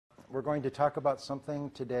We're going to talk about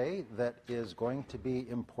something today that is going to be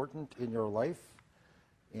important in your life.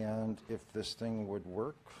 And if this thing would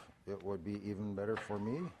work, it would be even better for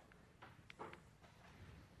me.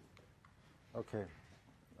 Okay,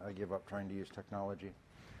 I give up trying to use technology.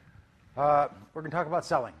 We're going to talk about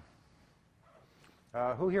selling.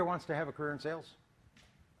 Who here wants to have a career in sales?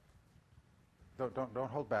 Don't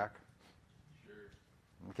hold back. Sure.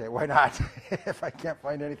 Okay, why not? If I can't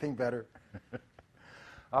find anything better.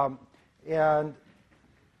 And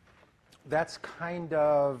that's kind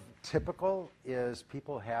of typical, is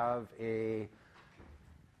people have an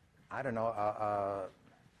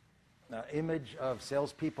image of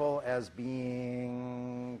salespeople as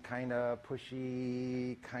being kind of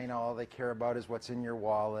pushy, kind of all they care about is what's in your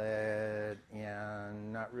wallet,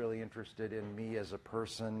 and not really interested in me as a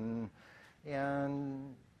person,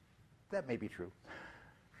 and that may be true.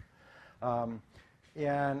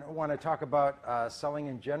 And I want to talk about selling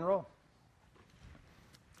in general,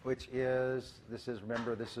 which is,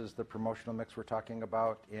 remember, this is the promotional mix we're talking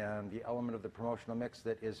about, and the element of the promotional mix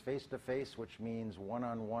that is face-to-face, which means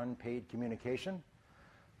one-on-one paid communication.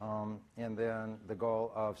 And then the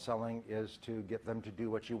goal of selling is to get them to do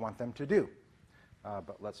what you want them to do.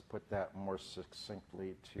 But let's put that more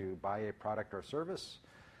succinctly to buy a product or service.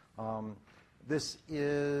 This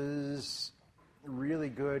is really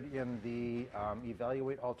good in the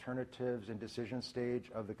evaluate alternatives and decision stage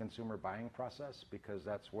of the consumer buying process, because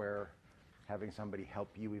that's where having somebody help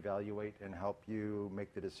you evaluate and help you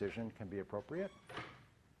make the decision can be appropriate.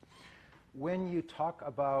 When you talk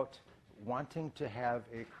about wanting to have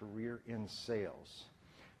a career in sales,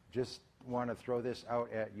 just want to throw this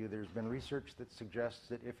out at you. There's been research that suggests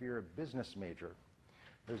that if you're a business major,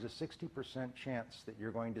 there's a 60% chance that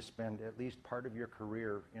you're going to spend at least part of your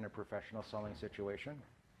career in a professional selling situation.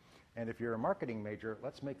 And if you're a marketing major,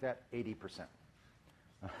 let's make that 80%.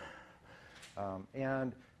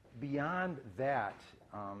 And beyond that,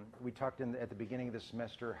 we talked at the beginning of the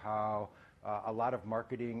semester how a lot of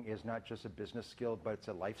marketing is not just a business skill, but it's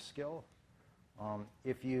a life skill.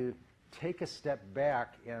 If you take a step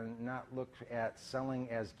back and not look at selling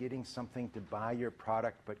as getting something to buy your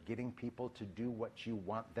product, but getting people to do what you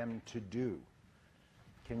want them to do,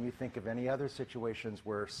 can you think of any other situations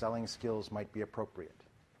where selling skills might be appropriate?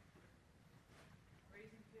 Raising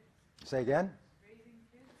kids. Say again?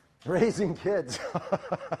 Raising kids. Raising kids.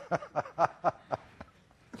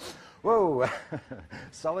 Whoa.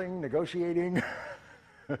 Selling, negotiating.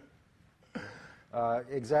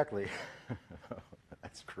 Exactly.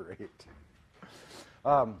 That's great.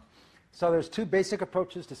 So there's two basic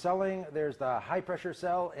approaches to selling. There's the high-pressure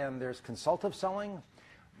sell, and there's consultative selling.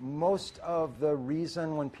 Most of the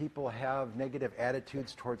reason when people have negative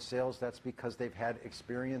attitudes towards sales, that's because they've had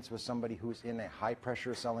experience with somebody who's in a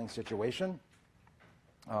high-pressure selling situation.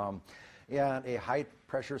 And a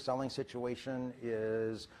high-pressure selling situation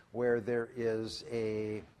is where there's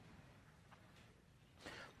a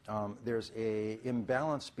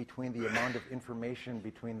imbalance between the amount of information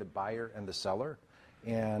between the buyer and the seller,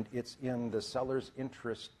 and it's in the seller's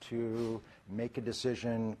interest to make a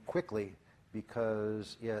decision quickly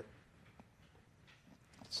because it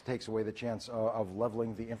takes away the chance of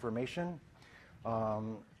leveling the information.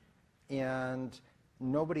 And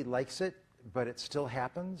nobody likes it, but it still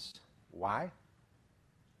happens. Why?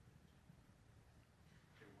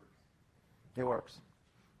 It works.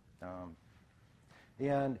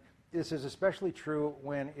 And this is especially true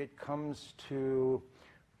when it comes to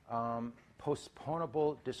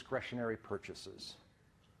postponable discretionary purchases.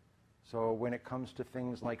 So when it comes to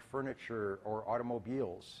things like furniture or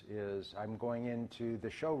automobiles, is I'm going into the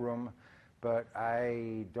showroom, but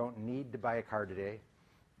I don't need to buy a car today,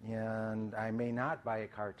 and I may not buy a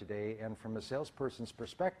car today. And from a salesperson's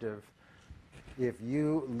perspective, if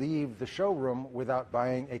you leave the showroom without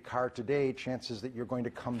buying a car today, chances that you're going to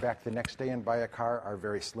come back the next day and buy a car are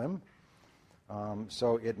very slim.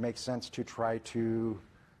 So it makes sense to try to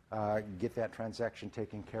get that transaction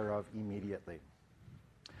taken care of immediately.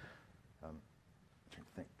 I'm trying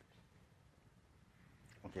to think.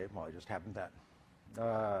 Okay, well, I just happened that.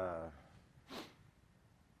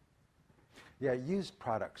 Yeah, used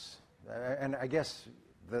products. And I guess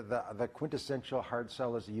the quintessential hard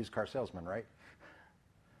sell is a used car salesman, right?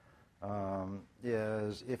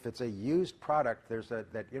 Is if it's a used product, there's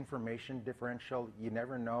that information differential. You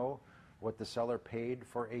never know what the seller paid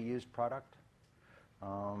for a used product.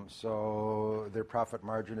 So their profit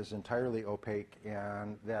margin is entirely opaque,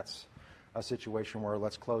 and that's a situation where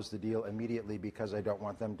let's close the deal immediately because I don't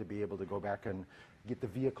want them to be able to go back and get the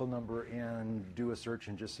vehicle number and do a search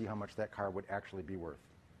and just see how much that car would actually be worth.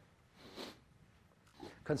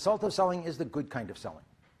 Consultative selling is the good kind of selling.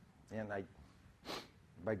 and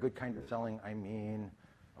by good kind of selling, I mean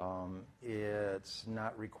it's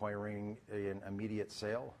not requiring an immediate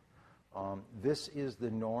sale. This is the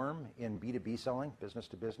norm in B2B selling, business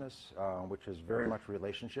to business, which is very much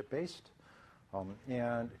relationship-based.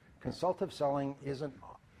 And consultative selling isn't,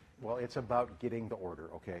 well, it's about getting the order,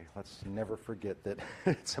 okay? Let's never forget that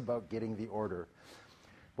it's about getting the order.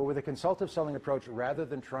 But with a consultative selling approach, rather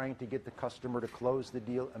than trying to get the customer to close the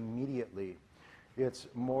deal immediately, it's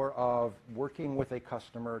more of working with a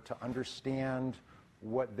customer to understand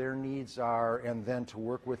what their needs are and then to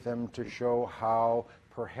work with them to show how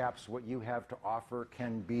perhaps what you have to offer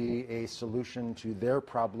can be a solution to their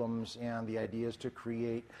problems, and the idea is to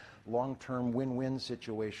create long-term win-win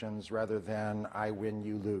situations rather than I win,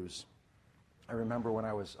 you lose. I remember when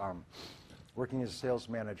I was working as a sales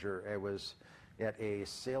manager, I was at a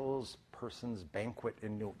salesperson's banquet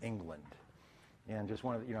in New England. And just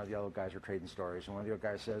one of the, the other guys are trading stories, and one of the other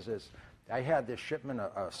guys says is, I had this shipment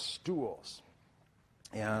of stools,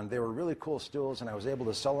 and they were really cool stools, and I was able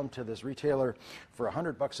to sell them to this retailer for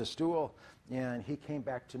 $100 a stool, and he came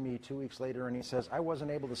back to me 2 weeks later, and he says, I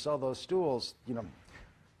wasn't able to sell those stools,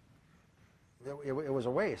 it was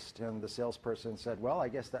a waste. And the salesperson said, well, I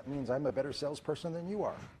guess that means I'm a better salesperson than you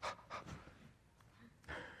are.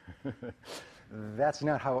 That's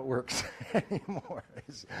not how it works anymore,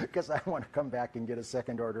 because I want to come back and get a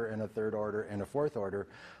second order and a third order and a fourth order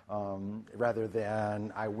rather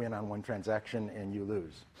than I win on one transaction and you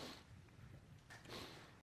lose.